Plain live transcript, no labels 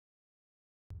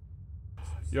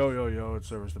Yo, it's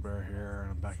Service the Bear here,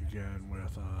 and I'm back again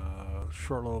with a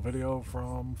short little video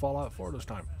from Fallout 4 this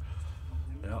time.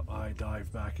 Yep, I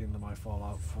dived back into my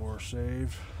Fallout 4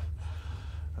 save,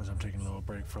 as I'm taking a little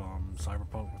break from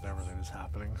Cyberpunk with everything that's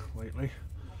happening lately.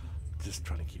 Just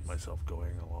trying to keep myself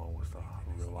going along with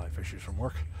real life issues from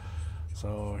work.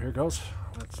 So here goes,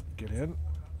 let's get in.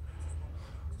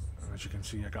 As you can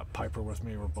see, I got Piper with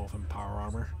me, we're both in power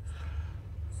armor.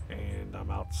 And I'm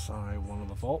outside one of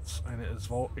the vaults, and it is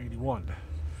Vault 81.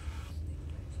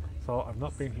 So I've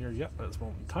not been here yet at this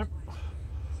moment in time.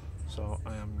 So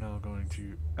I am now going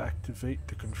to activate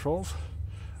the controls,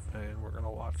 and we're going to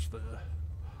watch the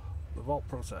vault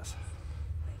process.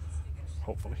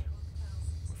 Hopefully,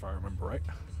 if I remember right.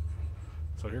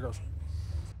 So here goes.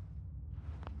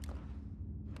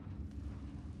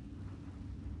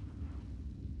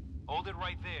 Hold it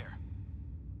right there.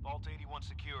 Vault 81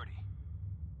 security.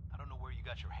 I don't know where you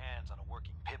got your hands on a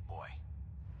working Pip-Boy,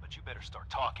 but you better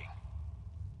start talking.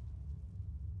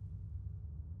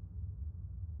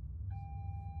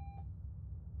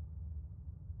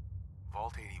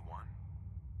 Vault 81.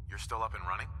 You're still up and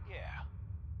running? Yeah.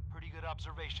 Pretty good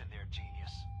observation there,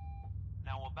 genius.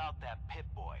 Now about that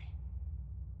Pip-Boy.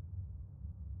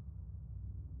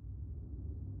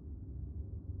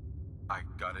 I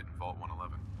got it in Vault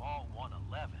 111. Vault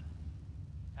 111?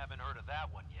 Haven't heard of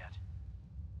that one yet.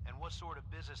 And what sort of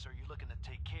business are you looking to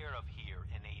take care of here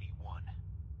in 81?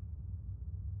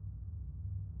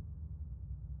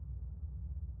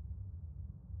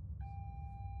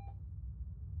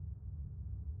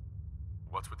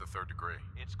 What's with the third degree?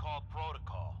 It's called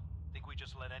protocol. Think we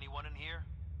just let anyone in here?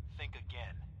 Think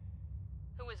again.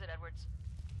 Who is it, Edwards?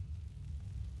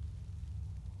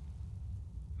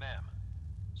 Ma'am,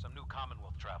 some new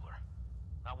Commonwealth traveler.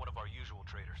 Not one of our usual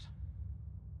traders.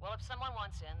 Well, if someone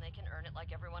wants in, they can earn it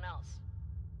like everyone else.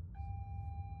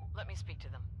 Let me speak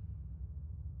to them.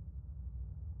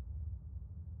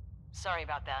 Sorry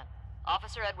about that.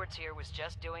 Officer Edwards here was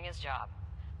just doing his job.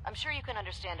 I'm sure you can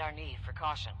understand our need for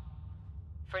caution.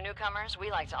 For newcomers, we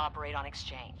like to operate on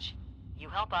exchange. You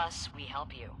help us, we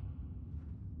help you.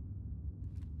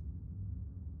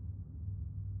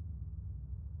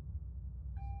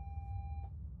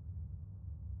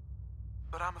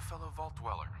 But I'm a fellow Vault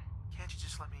Dweller. Can't you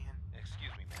just let me in? Excuse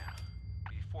me, ma'am.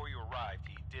 Before you arrived,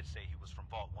 he did say he was from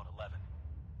Vault 111.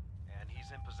 And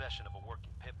he's in possession of a working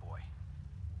Pip-Boy.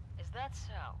 Is that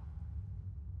so?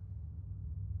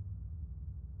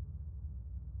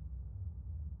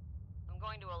 I'm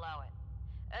going to allow it.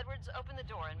 Edwards, open the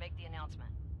door and make the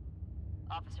announcement.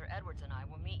 Officer Edwards and I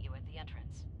will meet you at the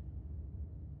entrance.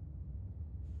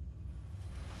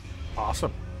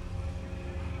 Awesome.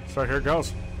 So here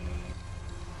goes.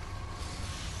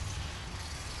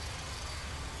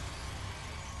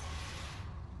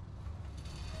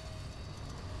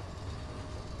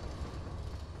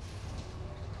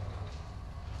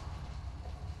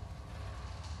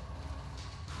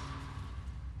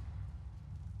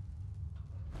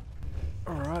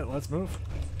 Alright, let's move.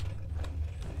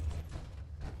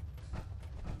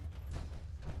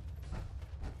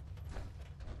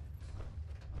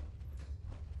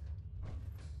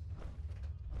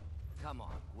 Come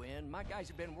on, Gwen. My guys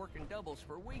have been working doubles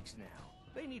for weeks now.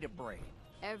 They need a break.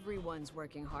 Everyone's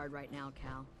working hard right now,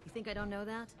 Cal. You think I don't know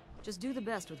that? Just do the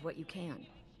best with what you can.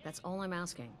 That's all I'm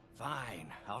asking. Fine,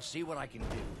 I'll see what I can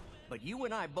do. But you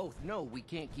and I both know we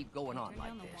can't keep going on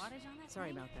like this.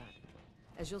 Sorry about that.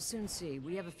 As you'll soon see,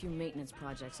 we have a few maintenance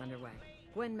projects underway.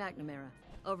 Gwen McNamara,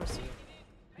 Overseer.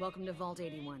 Welcome to Vault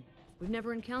 81. We've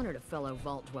never encountered a fellow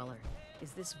Vault Dweller.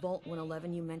 Is this Vault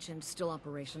 111 you mentioned still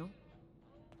operational?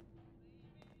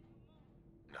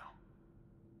 No.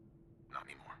 Not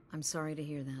anymore. I'm sorry to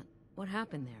hear that. What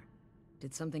happened there?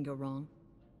 Did something go wrong?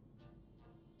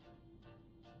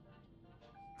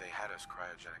 They had us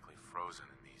cryogenically frozen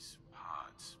in these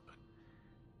pods, but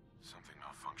something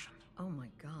malfunctioned. Oh my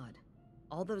god.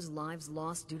 All those lives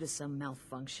lost due to some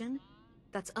malfunction?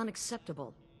 That's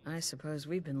unacceptable. I suppose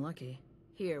we've been lucky.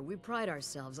 Here, we pride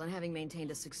ourselves on having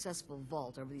maintained a successful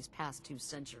vault over these past 2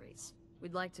 centuries.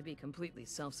 We'd like to be completely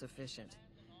self-sufficient,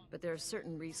 but there are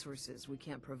certain resources we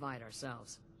can't provide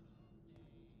ourselves.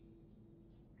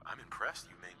 I'm impressed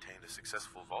you maintained a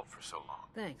successful vault for so long.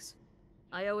 Thanks.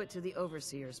 I owe it to the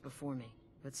overseers before me,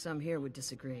 but some here would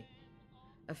disagree.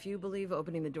 A few believe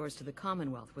opening the doors to the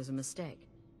Commonwealth was a mistake.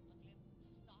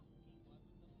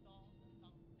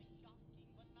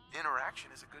 Interaction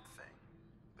is a good thing.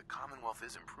 The Commonwealth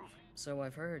is improving. So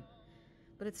I've heard.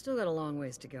 But it's still got a long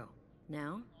ways to go.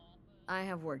 Now, I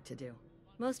have work to do.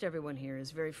 Most everyone here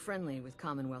is very friendly with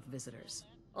Commonwealth visitors.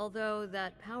 Although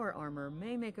that power armor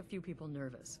may make a few people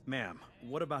nervous. Ma'am,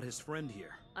 what about his friend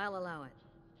here? I'll allow it.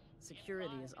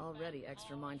 Security is already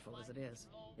extra mindful as it is.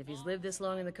 If he's lived this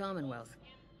long in the Commonwealth,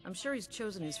 I'm sure he's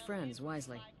chosen his friends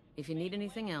wisely. If you need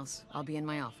anything else, I'll be in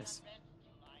my office.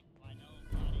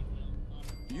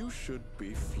 You should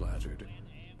be flattered.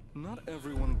 Not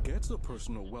everyone gets a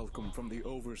personal welcome from the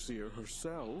Overseer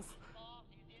herself.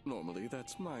 Normally,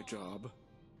 that's my job.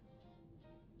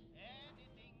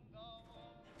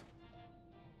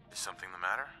 Is something the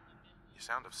matter? You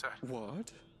sound upset.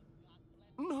 What?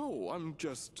 No, I'm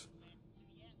just...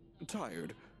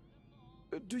 tired.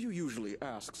 Do you usually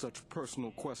ask such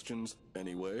personal questions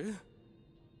anyway?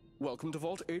 Welcome to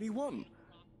Vault 81.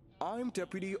 I'm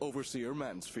Deputy Overseer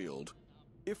Mansfield.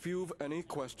 If you've any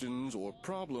questions or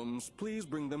problems, please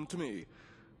bring them to me.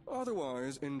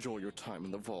 Otherwise, enjoy your time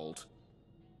in the vault.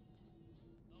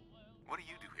 What do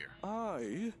you do here?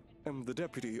 I am the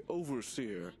Deputy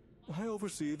Overseer. I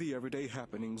oversee the everyday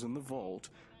happenings in the vault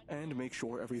and make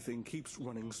sure everything keeps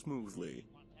running smoothly.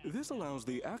 This allows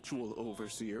the actual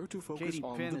Overseer to focus Katie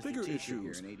on Penn the is the bigger teacher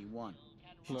issues. here in 81.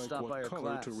 Should Like stop by what her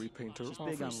color class. to repaint her She's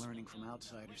office. big on learning from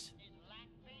outsiders.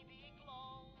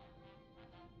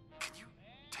 Can you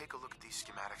take a look at these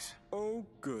schematics? Oh,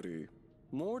 goody.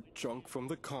 More junk from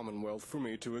the Commonwealth for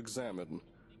me to examine.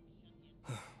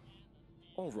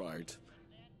 All right.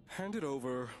 Hand it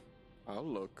over. I'll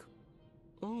look.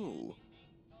 Oh,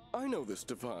 I know this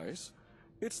device.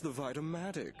 It's the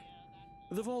Vitamatic.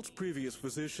 The Vault's previous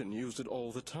physician used it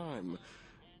all the time.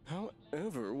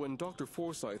 However, when Dr.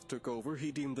 Forsyth took over,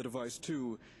 he deemed the device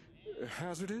too...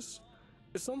 hazardous?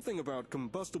 Something about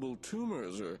combustible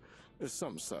tumors or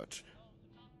some such.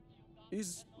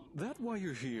 Is that why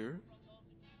you're here?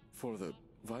 For the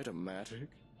Vitamatic?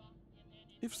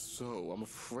 If so, I'm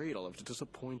afraid I'll have to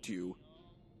disappoint you.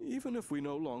 Even if we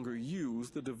no longer use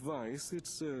the device,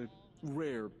 it's a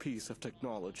rare piece of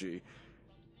technology.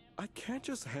 I can't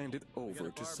just hand it over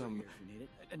to some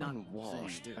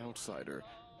unwashed outsider.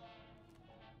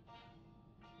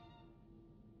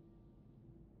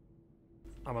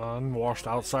 I'm an unwashed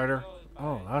outsider?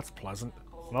 Oh, that's pleasant.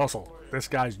 And also, this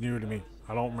guy's new to me.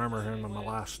 I don't remember him in my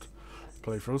last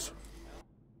playthroughs.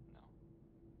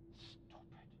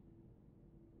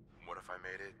 What if I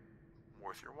made it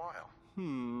worth your while?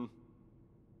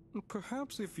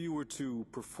 Perhaps if you were to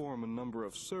perform a number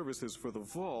of services for the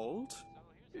Vault...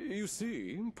 You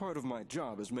see, part of my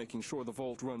job is making sure the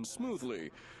Vault runs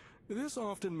smoothly. This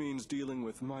often means dealing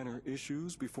with minor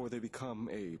issues before they become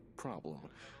a problem.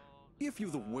 If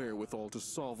you've the wherewithal to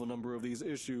solve a number of these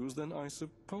issues, then I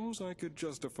suppose I could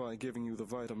justify giving you the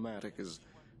Vitamatic as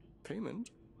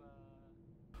payment.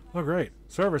 Oh great,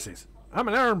 services. I'm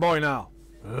an errand boy now.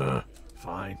 Ugh,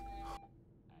 fine.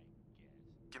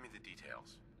 Give me the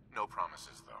details. No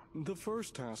promises, though. The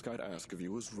first task I'd ask of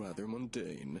you is rather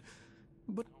mundane,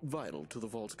 but vital to the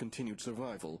Vault's continued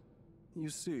survival. You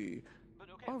see,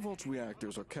 our Vault's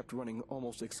reactors are kept running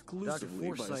almost exclusively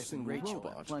by a Forsyth and single Rachel have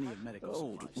robot, plenty of medical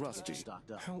old supplies to Rusty. keep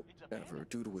stocked up. However,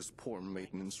 due to his poor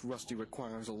maintenance, Rusty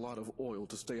requires a lot of oil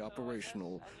to stay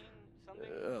operational.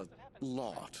 A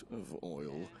lot of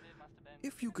oil.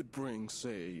 If you could bring,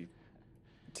 say,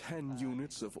 10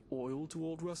 units of oil to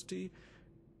old Rusty,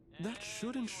 that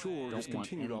should ensure his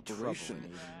continued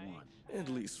operation, at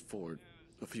least for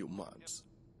a few months.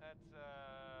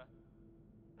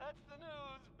 That's the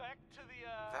news. Back to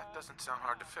the, That doesn't sound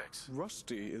hard to fix.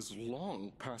 Rusty is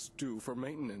long past due for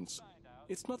maintenance.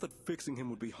 It's not that fixing him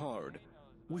would be hard.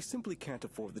 We simply can't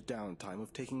afford the downtime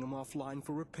of taking him offline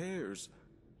for repairs.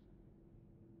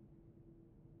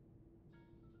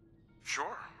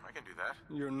 Sure, I can do that.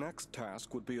 Your next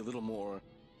task would be a little more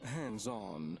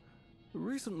hands-on.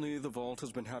 Recently, the Vault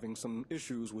has been having some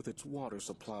issues with its water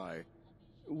supply.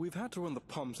 We've had to run the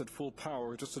pumps at full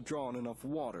power just to draw in enough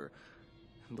water.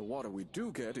 And the water we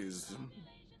do get is...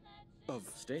 of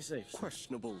Stay safe, sir.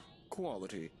 questionable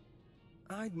quality.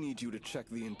 I'd need you to check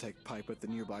the intake pipe at the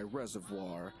nearby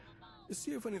reservoir.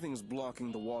 See if anything's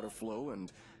blocking the water flow,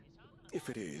 and if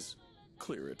it is,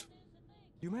 clear it.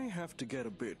 You may have to get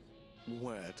a bit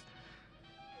wet.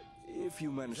 If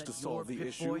you manage to solve the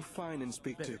issue, find and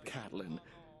speak to Catelyn.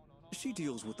 She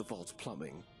deals with the Vault's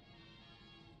plumbing.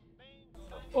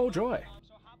 Oh joy.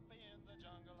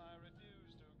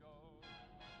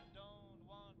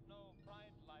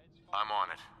 I'm on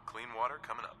it. Clean water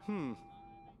coming up.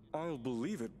 I'll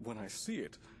believe it when I see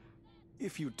it.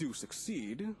 If you do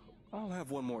succeed, I'll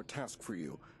have one more task for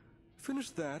you.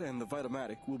 Finish that and the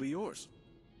Vitamatic will be yours.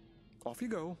 Off you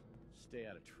go. Stay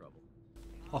out of trouble.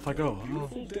 Off I go.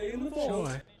 Beautiful day in the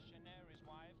vault.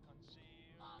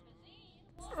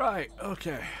 Right,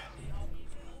 okay.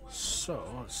 So,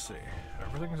 let's see.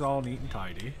 Everything's all neat and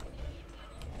tidy.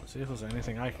 Let's see if there's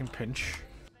anything I can pinch.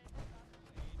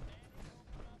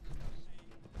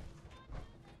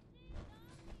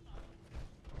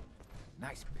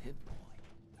 Nice Pip Boy.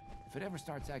 If it ever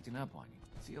starts acting up on you,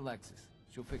 see Alexis.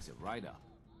 She'll fix it right up.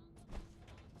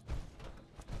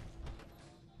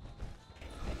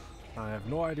 I have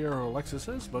no idea who Alexis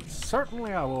is, but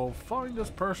certainly I will find this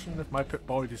person if my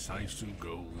Pip-Boy decides to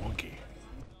go wonky.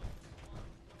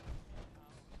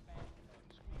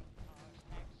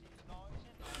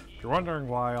 If you're wondering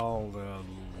why all the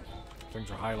things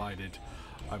are highlighted,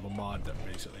 I have a mod that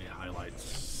basically highlights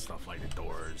stuff like the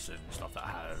doors and stuff that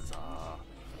has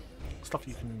stuff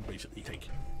you can basically take,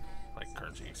 like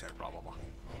currency, etc. Blah blah blah.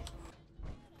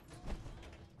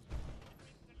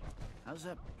 How's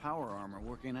that power armor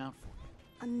working out for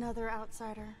you? Another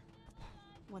outsider.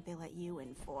 What'd they let you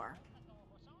in for?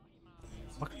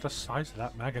 Look at the size of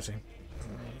that magazine.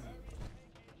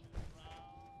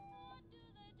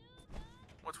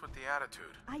 What's with the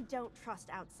attitude? I don't trust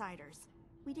outsiders.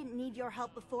 We didn't need your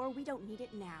help before, we don't need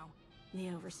it now. The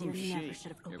Overseer Who's never she?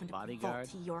 should have Your opened a vault bodyguard?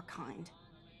 to your kind.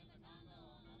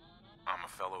 I'm a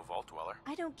fellow Vault Dweller.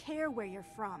 I don't care where you're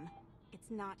from. It's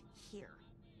not here.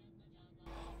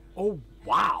 Oh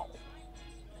wow,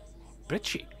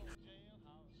 bitchy.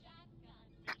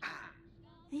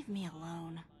 Leave me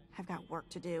alone. I've got work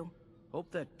to do.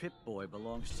 Hope that Pip-Boy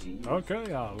belongs to you.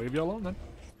 Okay, I'll leave you alone then.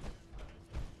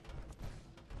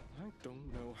 I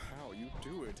don't know how you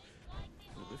do it.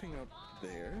 Living out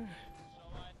there?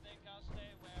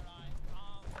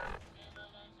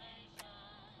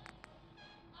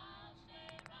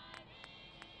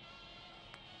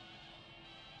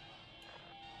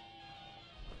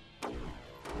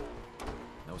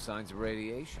 No signs of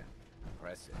radiation.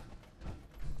 Impressive.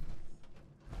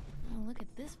 Oh, look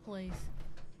at this place.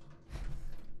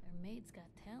 Their maid's got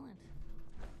talent.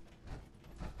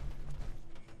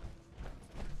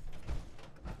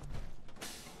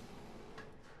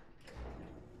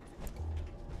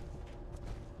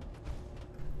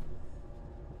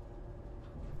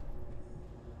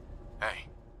 Hey.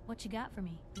 What you got for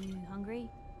me? You hungry?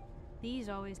 These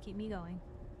always keep me going.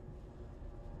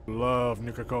 Love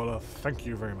Nuka-Cola, thank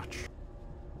you very much.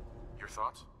 Your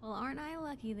thoughts? Well, aren't I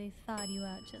lucky they thawed you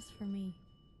out just for me?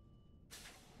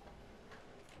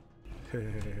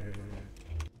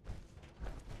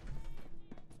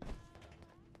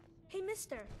 Hey,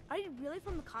 mister, are you really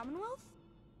from the Commonwealth?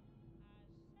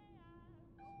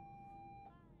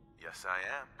 Yes, I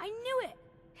am. I knew it!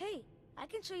 Hey, I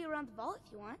can show you around the vault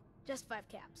if you want. Just 5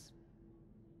 caps.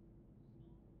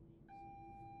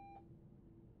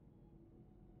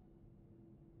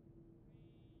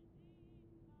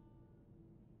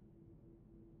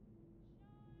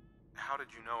 How did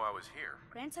you know I was here?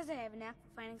 Gran says I have a knack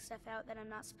for finding stuff out that I'm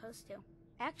not supposed to.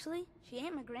 Actually, she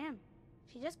ain't my Gran.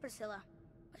 She's just Priscilla.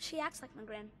 But she acts like my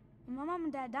Gran. When my mom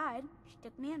and dad died, she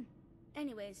took me in.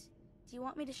 Anyways, do you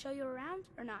want me to show you around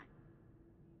or not?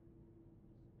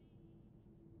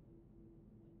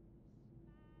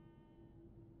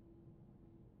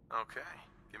 Okay.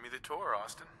 Give me the tour,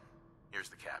 Austin. Here's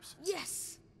the caps.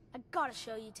 Yes! I gotta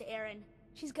show you to Erin.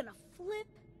 She's gonna flip.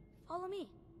 Follow me.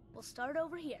 We'll start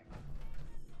over here.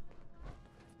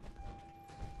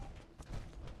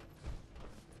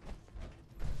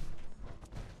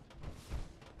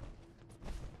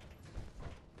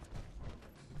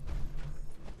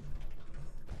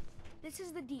 This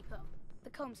is the depot. The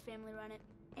Combs family run it.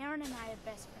 Erin and I are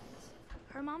best friends.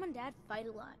 Her mom and dad fight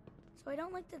a lot, so I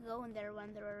don't like to go in there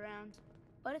when they're around.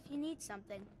 But if you need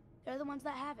something, they're the ones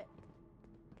that have it.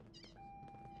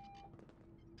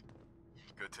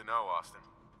 Good to know, Austin.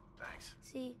 Thanks.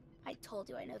 See, I told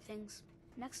you I know things.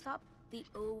 Next up, the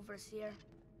Overseer.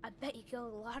 I bet you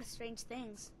killed a lot of strange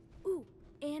things. Ooh,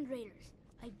 and raiders.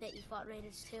 I bet you fought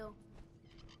raiders too.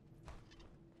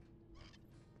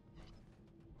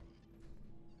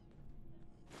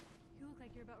 You look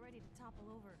like you're about ready to topple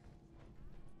over.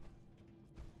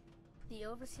 The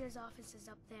Overseer's office is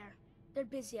up there. They're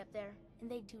busy up there, and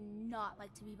they do not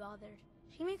like to be bothered.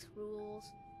 She makes rules,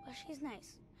 but she's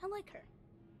nice. I like her.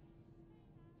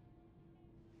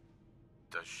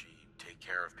 Does she take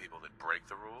care of people that break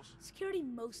the rules? Security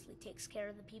mostly takes care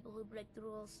of the people who break the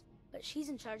rules, but she's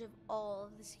in charge of all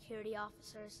of the security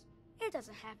officers. It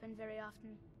doesn't happen very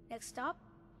often. Next stop,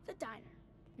 the diner.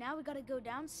 Now we gotta go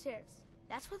downstairs.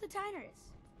 That's where the diner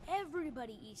is.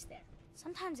 Everybody eats there.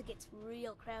 Sometimes it gets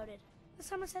real crowded. The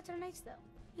Somersets are nice though.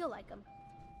 You'll like them.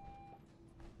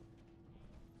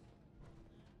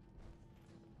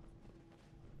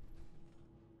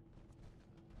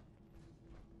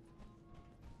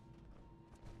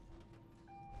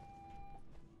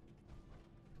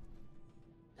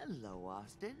 Hello,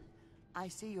 Austin. I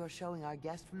see you're showing our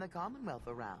guest from the Commonwealth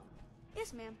around.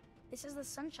 Yes, ma'am. This is the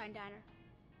Sunshine Diner.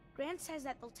 Grant says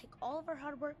that they'll take all of our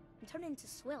hard work and turn it into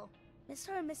swill.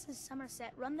 Mr. and Mrs.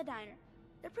 Somerset run the diner.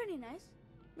 They're pretty nice.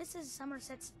 Mrs.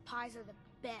 Somerset's pies are the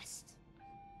best.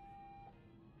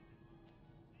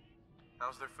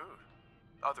 How's their food?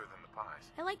 Other than the pies.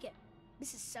 I like it.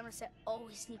 Mrs. Somerset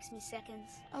always sneaks me seconds.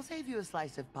 I'll save you a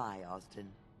slice of pie, Austin.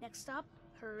 Next stop,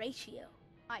 Horatio.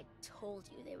 I told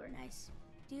you they were nice.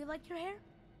 Do you like your hair?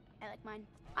 I like mine.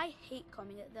 I hate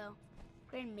combing it, though.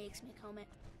 Gran makes me comb it.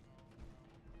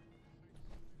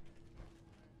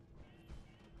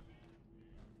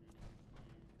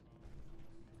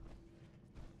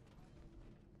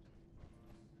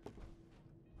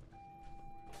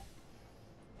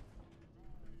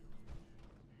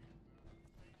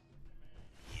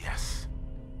 Yes.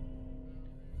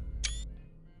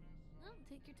 Oh,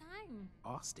 take your time.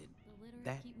 Austin, The litter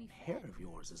that keep me hair fed. of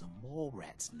yours is a mole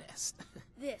rat's nest.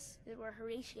 This is where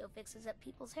Horatio fixes up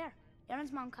people's hair.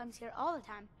 Aaron's mom comes here all the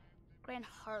time. Gran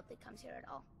hardly comes here at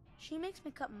all. She makes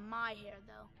me cut my hair,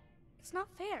 though. It's not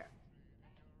fair.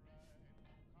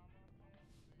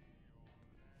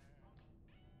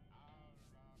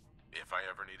 If I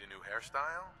ever need a new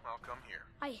hairstyle, I'll come here.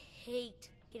 I hate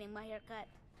getting my hair cut.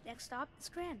 Next stop is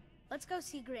Gran. Let's go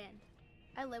see Gran.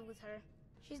 I live with her.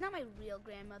 She's not my real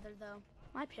grandmother, though.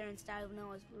 My parents died when I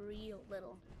was real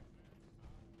little.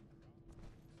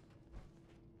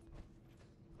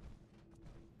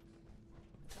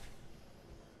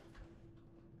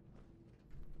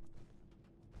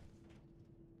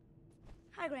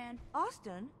 Hi, Gran.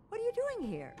 Austin, what are you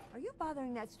doing here? Are you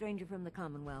bothering that stranger from the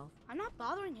Commonwealth? I'm not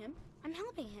bothering him. I'm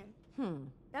helping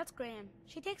him. That's Gran.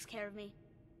 She takes care of me.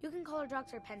 You can call her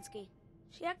Dr. Pensky.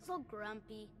 She acts all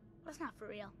grumpy, but it's not for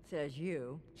real. Says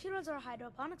you. She runs our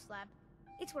hydroponics lab.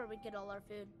 It's where we get all our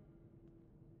food.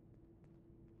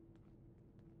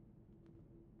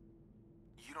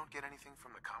 You don't get anything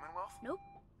from the Commonwealth? Nope.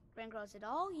 Gran grows it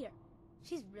all here.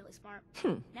 She's really smart.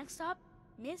 Next stop,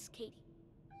 Miss Katie.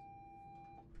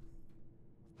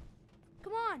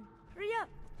 Come on, hurry up.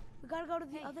 We gotta go to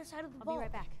the other side of the vault. I'll be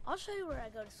right back. I'll show you where I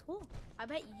go to school. I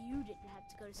bet you didn't have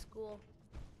to go to school.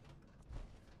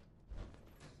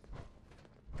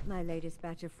 My latest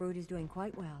batch of fruit is doing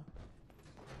quite well.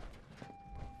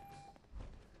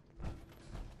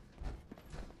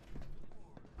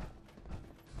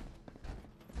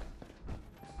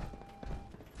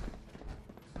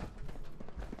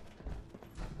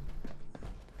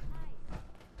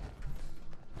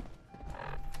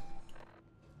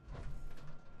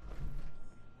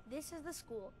 This is the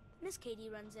school. Miss Katie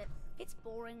runs it. It's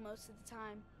boring most of the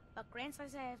time, but Gran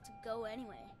says I have to go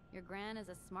anyway. Your Gran is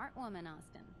a smart woman,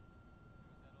 Austin.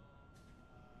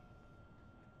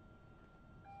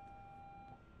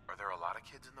 Are there a lot of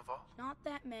kids in the vault? Not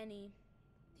that many.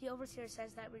 The overseer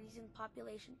says that we're using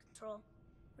population control,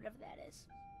 whatever that is.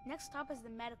 Next stop is the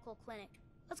medical clinic.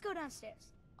 Let's go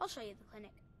downstairs. I'll show you the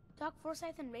clinic. Doc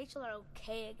Forsyth and Rachel are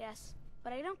okay, I guess,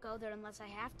 but I don't go there unless I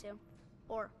have to.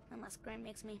 Or unless Gran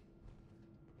makes me.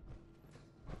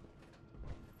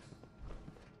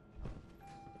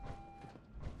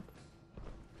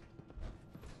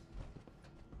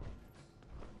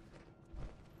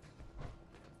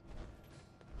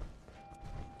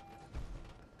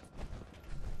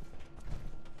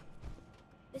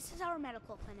 This is our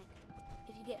medical clinic.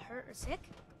 If you get hurt or sick,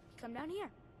 you come down here.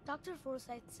 Dr.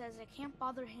 Forsyth says I can't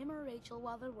bother him or Rachel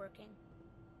while they're working.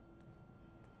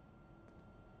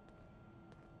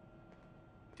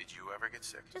 Did you ever get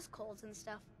sick? Just colds and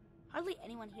stuff. Hardly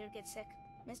anyone here gets sick.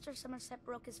 Mr. Somerset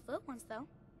broke his foot once, though.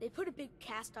 They put a big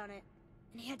cast on it,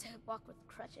 and he had to walk with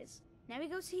crutches. Now we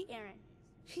go see Erin.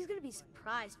 She's gonna be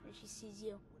surprised when she sees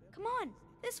you. Come on,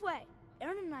 this way!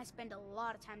 Erin and I spend a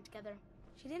lot of time together.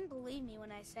 She didn't believe me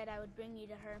when I said I would bring you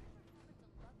to her.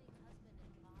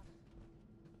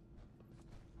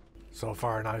 So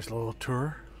far, a nice little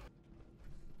tour.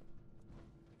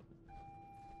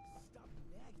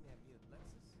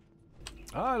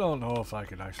 I don't know if I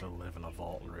could actually live in a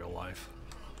vault in real life.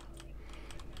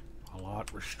 A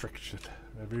lot restricted.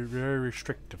 Very, very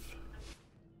restrictive.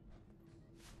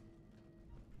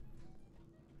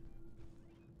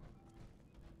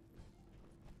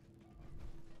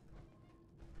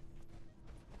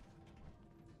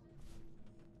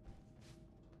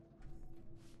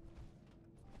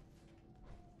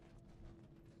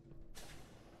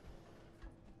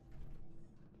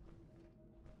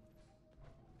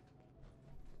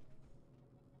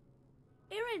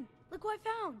 Erin, look who I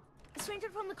found! A stranger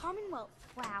from the Commonwealth.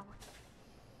 Wow.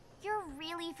 You're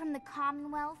really from the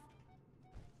Commonwealth?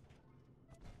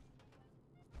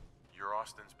 You're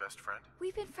Austin's best friend?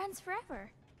 We've been friends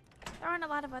forever. There aren't a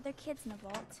lot of other kids in the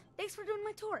vault. Thanks for doing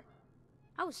my tour.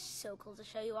 I was so cool to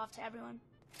show you off to everyone.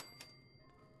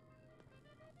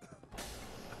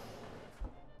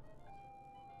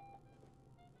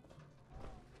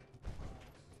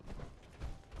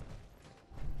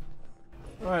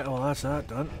 Alright, well that's that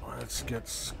done. Let's get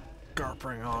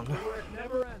scarpering on. The work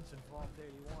never ends in Vault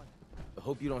 81. I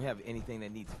hope you don't have anything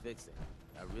that needs fixing.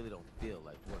 I really don't feel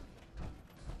like working.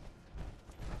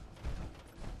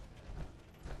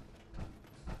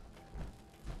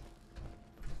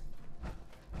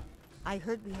 I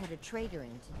heard we had a trader in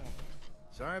today.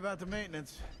 Sorry about the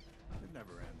maintenance. It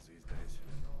never ends these days.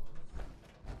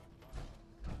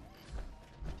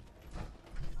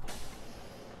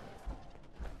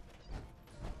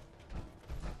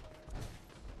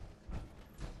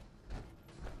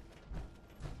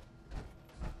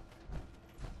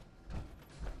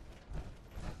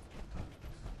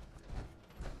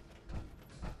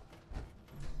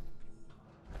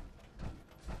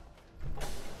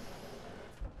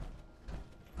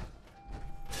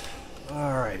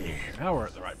 Alrighty, now we're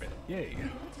at the right bit. Yay.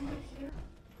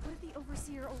 What if the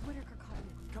Overseer or Whitaker caught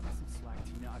me? Cut me some slack,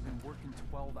 Tina. I've been working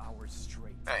 12 hours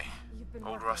straight. Hey, You've been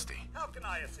old working. Rusty. How can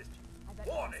I assist you? I bet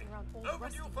Warning! passing around old Overdue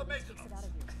Rusty for really takes it maintenance. out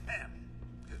of you. Ham.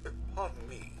 Pardon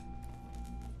me.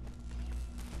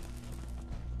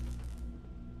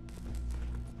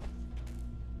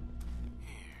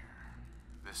 Here.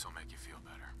 This'll make you feel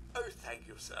better. Oh, thank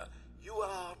you, sir. You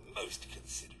are most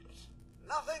considerate.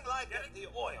 Nothing like getting the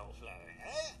oil flowing,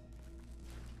 eh?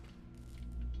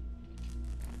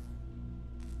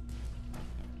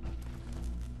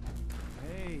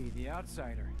 Hey, the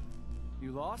outsider.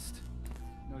 You lost?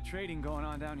 No trading going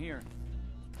on down here.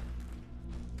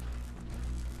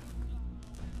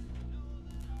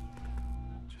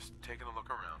 Just taking a look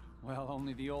around. Well,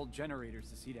 only the old generators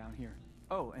to see down here.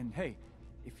 Oh, and hey,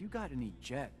 if you got any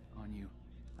jet on you,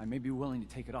 I may be willing to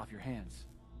take it off your hands.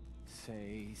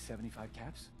 Say 75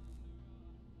 caps?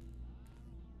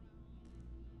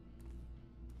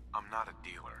 I'm not a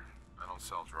dealer. I don't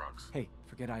sell drugs. Hey,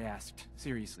 forget I asked.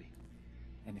 Seriously.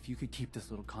 And if you could keep this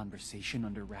little conversation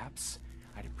under wraps,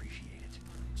 I'd appreciate it.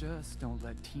 Just don't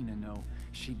let Tina know.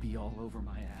 She'd be all over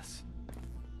my ass.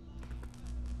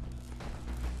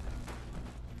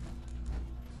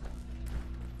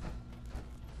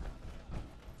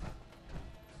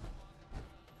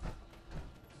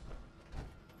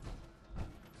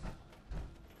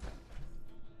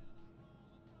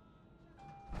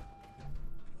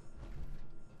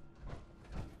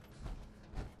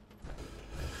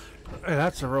 Hey,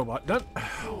 that's a robot done.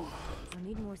 I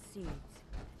need more seeds.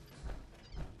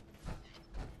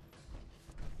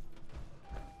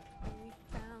 We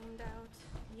found out.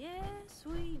 Yes,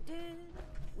 we did.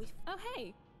 Oh,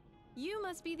 hey! You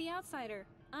must be the outsider.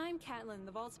 I'm Catelyn,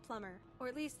 the Vault's plumber. Or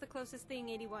at least the closest thing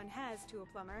 81 has to a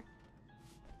plumber.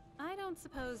 I don't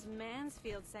suppose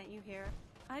Mansfield sent you here.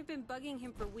 I've been bugging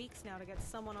him for weeks now to get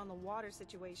someone on the water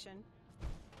situation.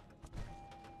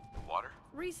 Water?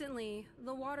 Recently,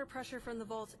 the water pressure from the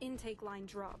Vault's intake line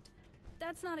dropped.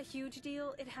 That's not a huge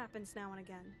deal, it happens now and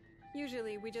again.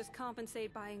 Usually, we just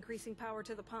compensate by increasing power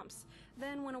to the pumps.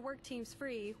 Then, when a work team's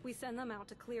free, we send them out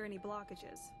to clear any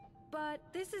blockages. But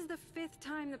this is the 5th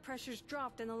time the pressure's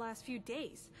dropped in the last few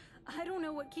days. I don't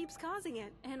know what keeps causing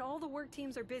it, and all the work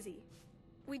teams are busy.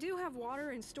 We do have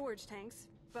water in storage tanks,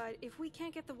 but if we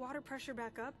can't get the water pressure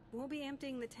back up, we'll be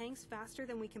emptying the tanks faster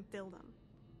than we can fill them.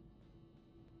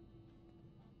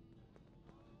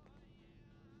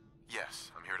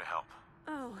 Yes, I'm here to help.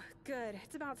 Oh, good.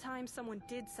 It's about time someone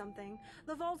did something.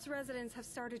 The Vault's residents have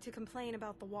started to complain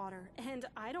about the water, and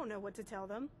I don't know what to tell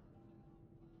them.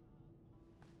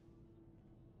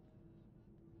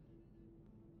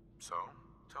 So,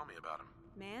 tell me about him.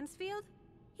 Mansfield?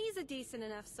 He's a decent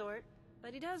enough sort,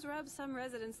 but he does rub some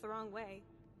residents the wrong way.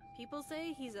 People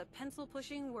say he's a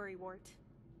pencil-pushing worrywart.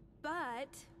 But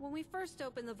when we first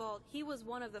opened the vault, he was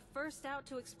one of the first out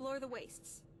to explore the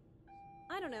wastes.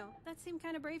 I don't know, that seemed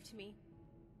kind of brave to me.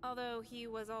 Although he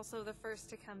was also the first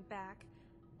to come back.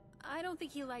 I don't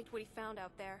think he liked what he found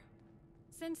out there.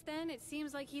 Since then, it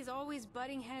seems like he's always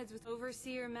butting heads with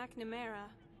Overseer McNamara.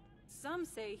 Some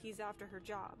say he's after her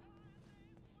job.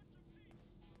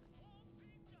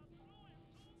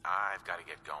 I've got to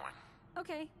get going.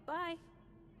 Okay, bye.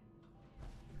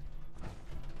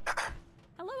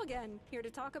 Hello again. Here to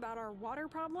talk about our water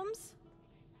problems?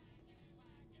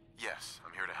 Yes,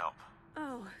 I'm here to help.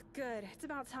 Oh, good. It's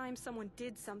about time someone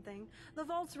did something. The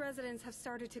Vault's residents have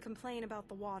started to complain about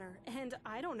the water, and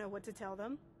I don't know what to tell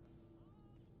them.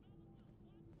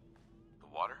 The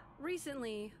water?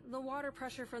 Recently, the water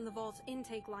pressure from the vault's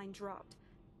intake line dropped.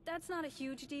 That's not a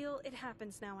huge deal, it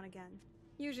happens now and again.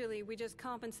 Usually, we just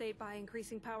compensate by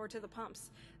increasing power to the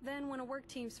pumps. Then, when a work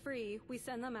team's free, we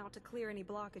send them out to clear any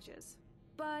blockages.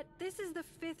 But this is the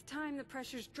 5th time the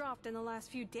pressure's dropped in the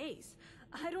last few days.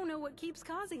 I don't know what keeps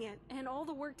causing it, and all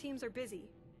the work teams are busy.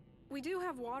 We do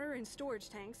have water in storage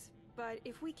tanks, but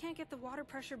if we can't get the water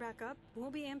pressure back up,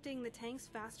 we'll be emptying the tanks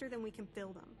faster than we can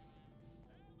fill them.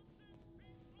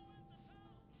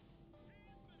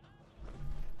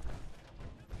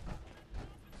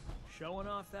 Showing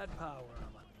off that power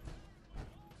armor.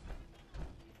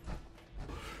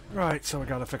 Right, so we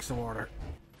gotta fix the water.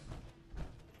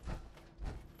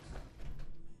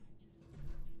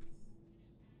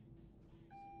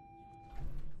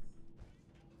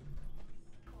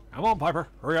 Come on, Piper,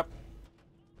 hurry up.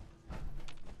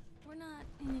 We're not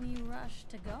in any rush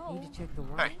to go. Need to check the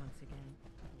water once again.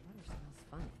 The water smells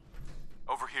funny.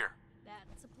 Over here.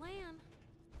 That's a plan.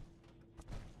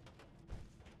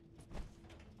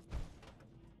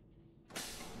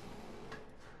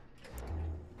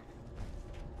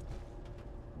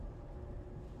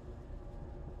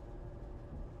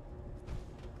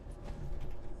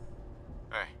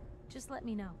 Hey. Just let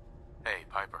me know. Hey,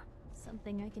 Piper.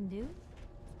 Something I can do?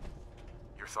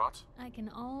 Your thoughts? I can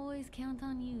always count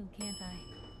on you, can't I?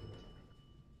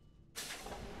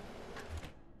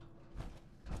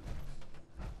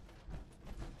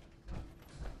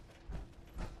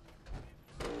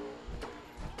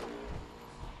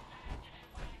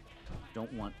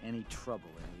 Don't want any trouble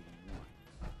in leaving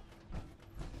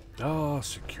one. Oh,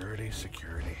 security,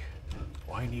 security.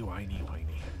 Whiny, whiny, whiny.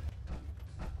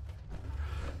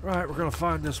 Right, we're gonna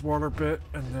find this water bit,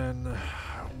 and then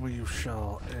we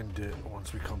shall end it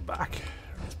once we come back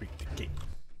and speak to Kate.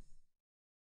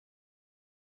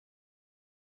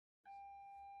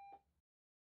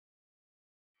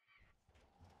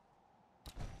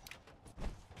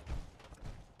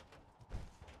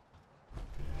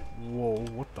 Whoa,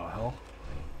 what the hell?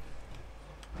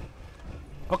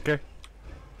 Okay.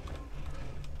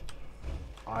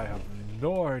 I have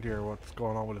no idea what's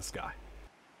going on with this guy.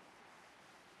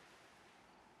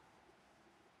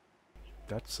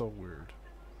 That's so weird.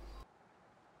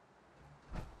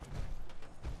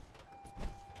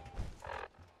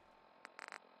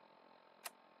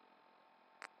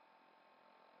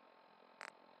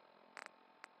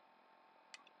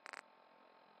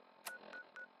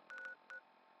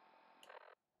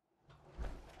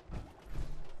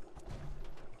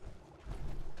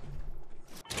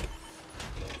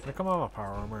 I come on my power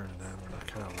armor and then I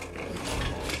kind of roll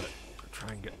it to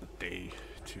try and get the day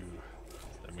to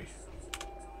let me.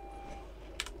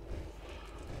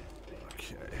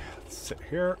 Okay, let's sit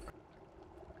here.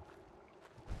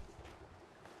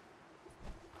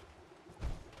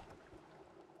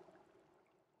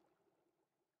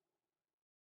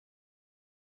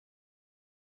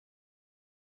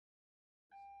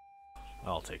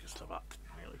 I'll take us to about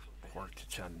nearly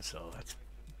 4:10, so that's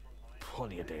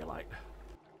plenty of daylight.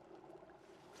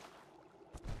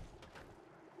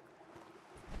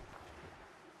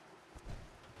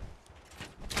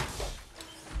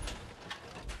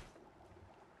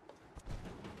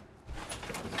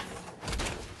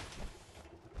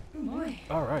 Boy.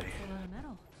 All right. That's a lot of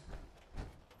metal.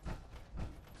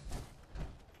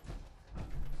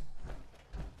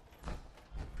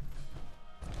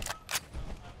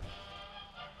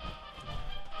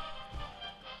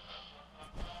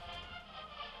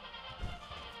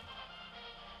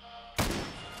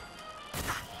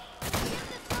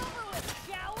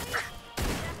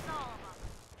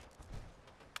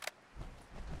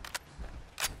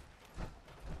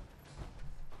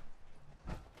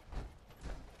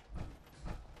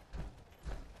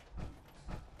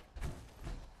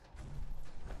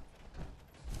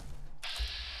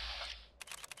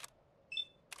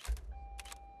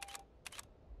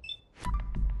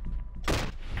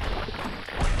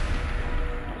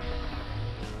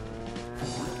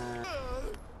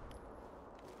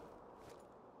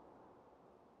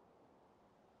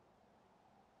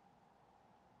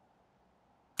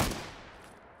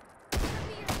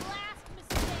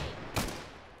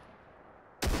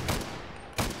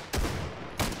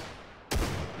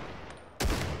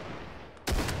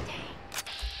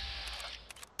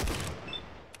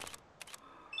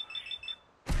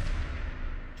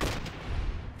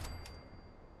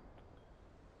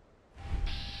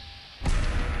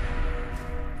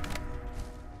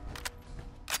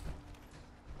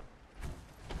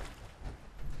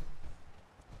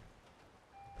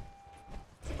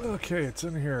 Okay, it's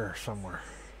in here somewhere.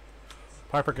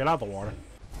 Piper, get out of the water.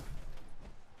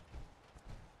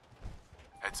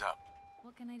 Heads up.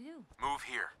 What can I do?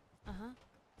 Move here.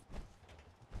 Uh-huh.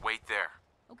 Wait there.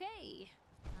 Okay.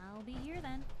 I'll be here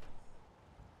then.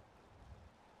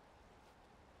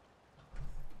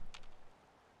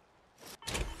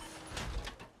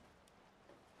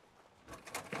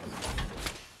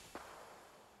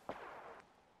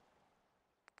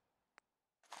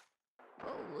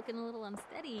 Whoa, looking a little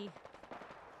unsteady.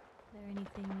 Is there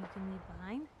anything you can leave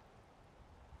behind?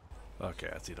 Okay,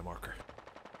 I see the marker.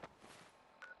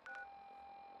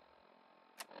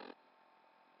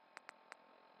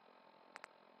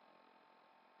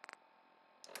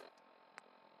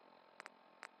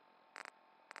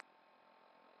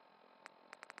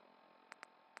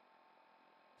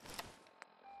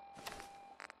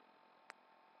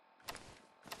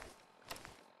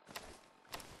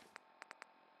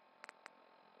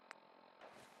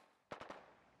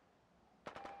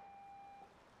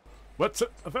 What's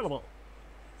available?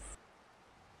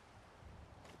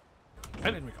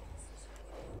 And in we go.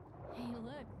 Hey,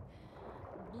 look.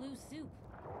 Blue soup.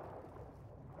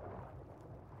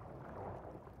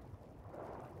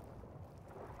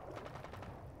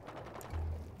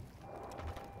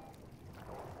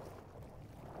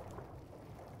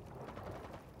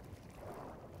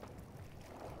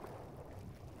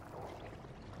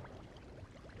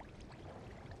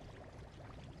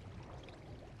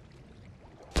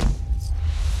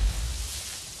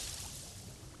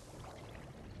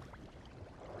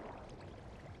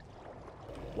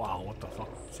 Wow, what the fuck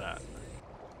was that?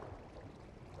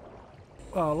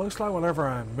 Well, looks like whatever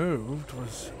I moved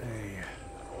was a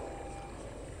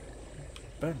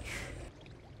bench.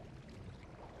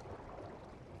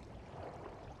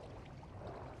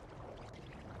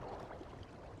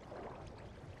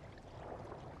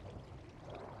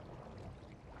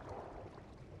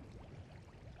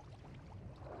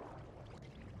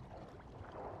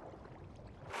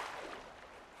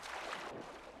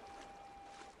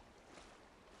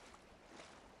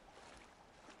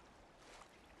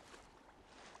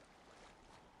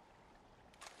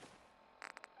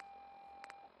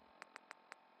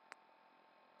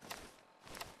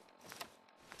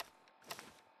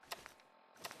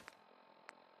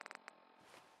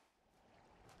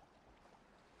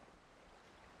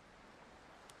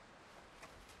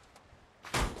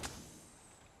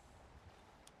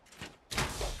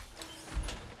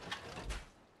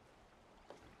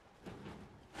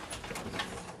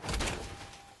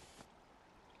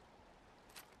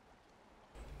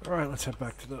 Alright, let's head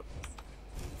back to the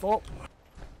vault.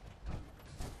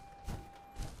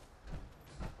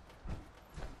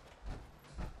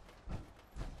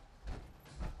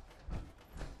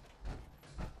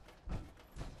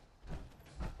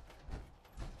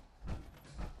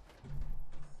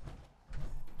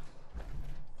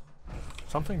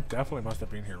 Something definitely must have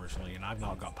been here recently, and I've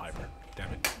not got Piper.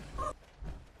 Damn it.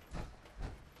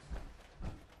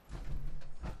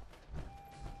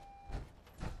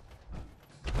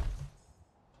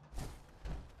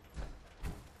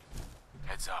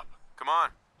 Heads up. Come on.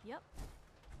 Yep.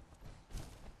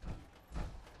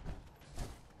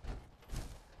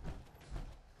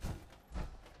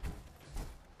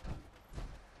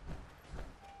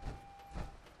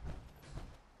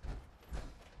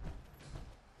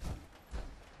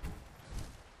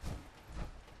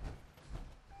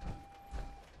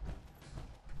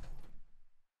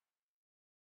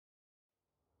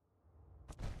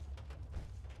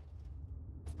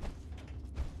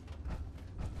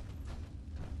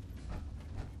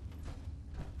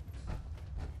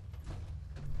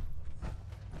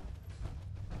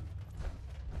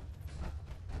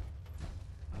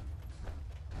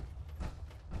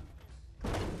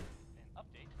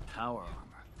 Power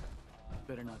armor.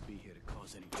 Better not be here to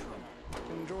cause any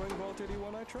trouble. Enjoying Vault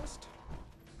 81, I trust?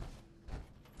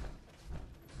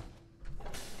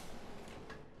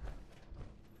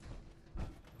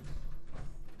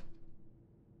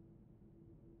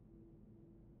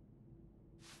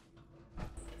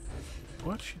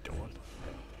 What's she doing?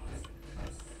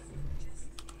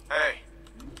 Hey.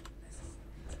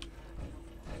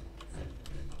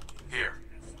 Here.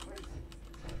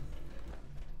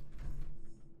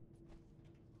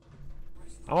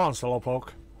 I'm on, Slowpoke.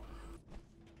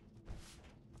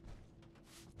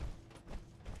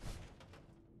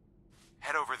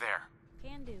 Head over there.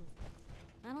 Can do.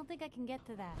 I don't think I can get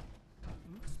to that.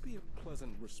 Must be a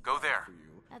pleasant respite Go there. for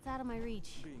you, That's out of my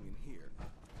reach. being in here.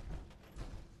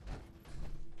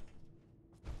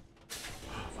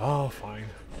 Oh, fine.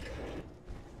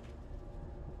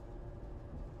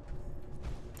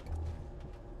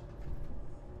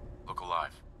 Look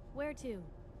alive. Where to?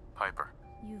 Piper.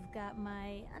 You've got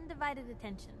my undivided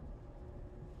attention.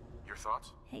 Your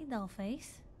thoughts? Hey,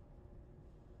 Dollface.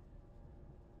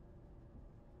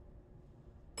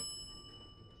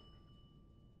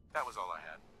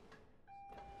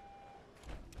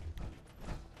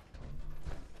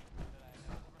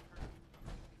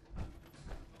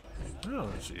 Oh,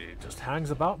 she just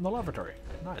hangs about in the lavatory.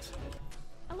 Nice.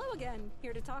 Hello again.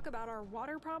 Here to talk about our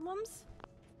water problems?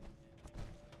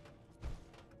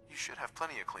 You should have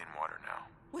plenty of clean water now.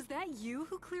 Was that you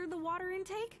who cleared the water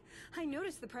intake? I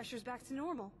noticed the pressure's back to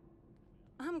normal.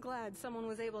 I'm glad someone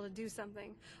was able to do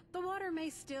something. The water may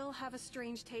still have a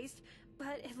strange taste,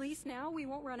 but at least now we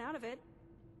won't run out of it.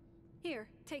 Here,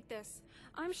 take this.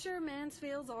 I'm sure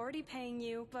Mansfield's already paying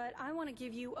you, but I want to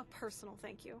give you a personal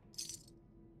thank you.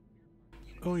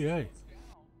 Oh, yay.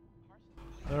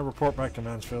 Report back to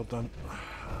Mansfield then.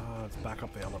 Let's back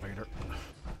up the elevator.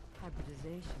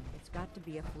 Hybridization. It's got to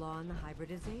be a flaw in the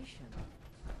hybridization.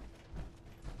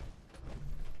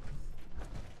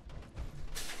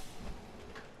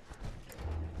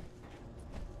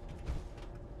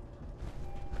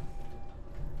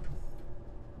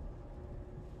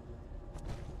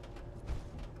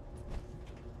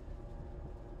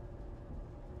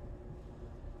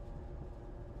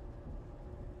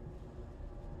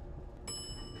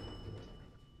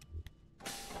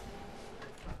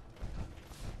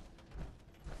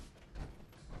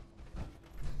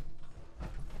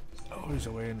 Oh, he's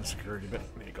away in the security bit.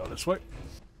 Need to go this way.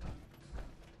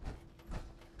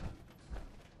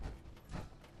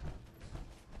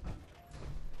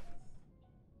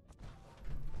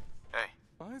 Hey.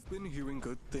 I've been hearing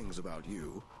good things about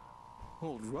you.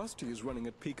 Old Rusty is running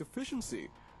at peak efficiency,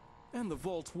 and the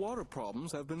vault's water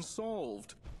problems have been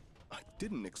solved. I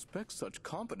didn't expect such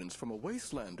competence from a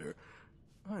wastelander.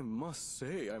 I must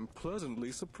say I'm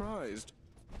pleasantly surprised.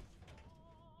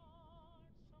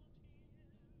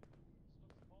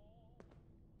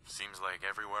 Seems like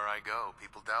everywhere I go,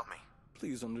 people doubt me.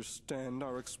 Please understand,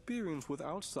 our experience with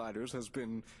outsiders has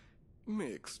been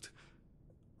mixed.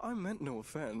 I meant no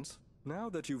offense. Now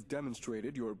that you've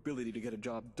demonstrated your ability to get a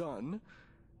job done,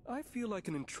 I feel I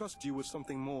can entrust you with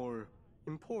something more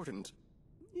important.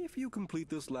 If you complete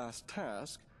this last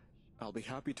task, I'll be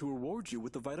happy to reward you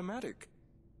with the Vitamatic.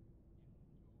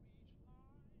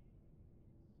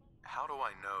 How do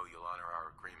I know you'll honor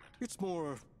our agreement? It's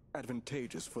more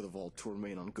advantageous for the Vault to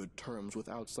remain on good terms with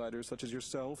outsiders such as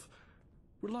yourself.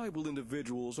 Reliable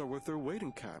individuals are worth their weight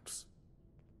in caps.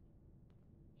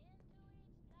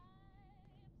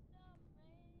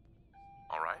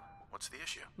 All right, what's the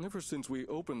issue? Ever since we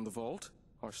opened the Vault,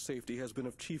 our safety has been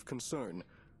of chief concern.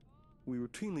 We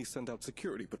routinely send out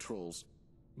security patrols.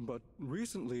 But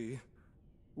recently,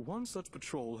 one such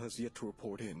patrol has yet to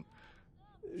report in.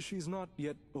 She's not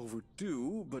yet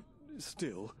overdue, but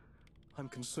still, I'm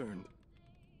concerned.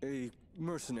 A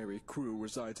mercenary crew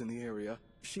resides in the area.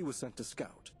 She was sent to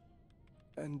scout.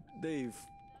 And they've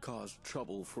caused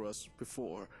trouble for us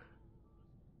before.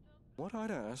 What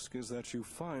I'd ask is that you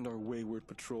find our wayward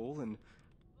patrol and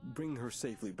bring her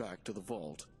safely back to the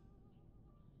Vault.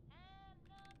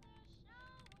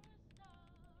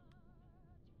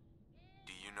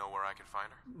 Do you know where I can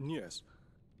find her? Yes.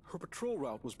 Her patrol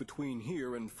route was between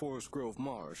here and Forest Grove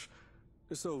Marsh,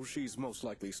 so she's most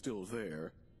likely still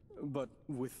there. But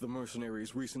with the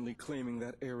mercenaries recently claiming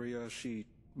that area, she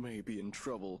may be in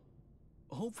trouble.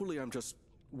 Hopefully I'm just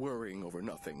worrying over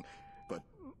nothing, but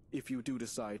if you do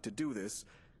decide to do this,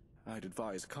 I'd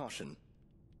advise caution.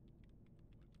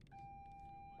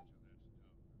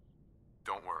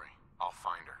 Don't worry, I'll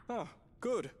find her. Ah,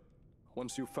 good.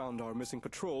 Once you've found our missing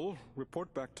patrol,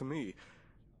 report back to me,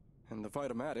 and the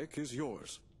Vitamatic is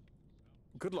yours.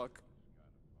 Good luck.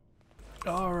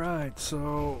 Alright,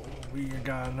 so we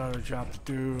got another job to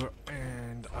do,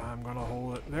 and I'm gonna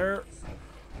hold it there.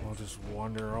 We'll just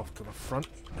wander off to the front.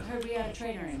 I heard we had a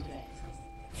trainer in today.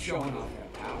 Showing off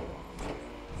their power.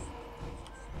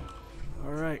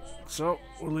 Alright, so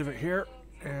we'll leave it here.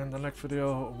 And the next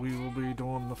video, we will be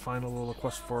doing the final little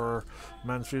quest for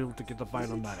Mansfield to get the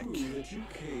Vitamatic. That you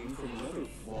came from another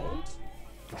vault?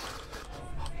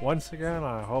 Once again,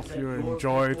 I hope you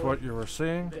enjoyed what you were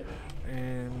seeing,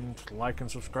 and like and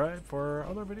subscribe for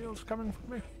other videos coming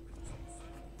from me.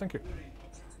 Thank you.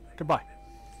 Goodbye.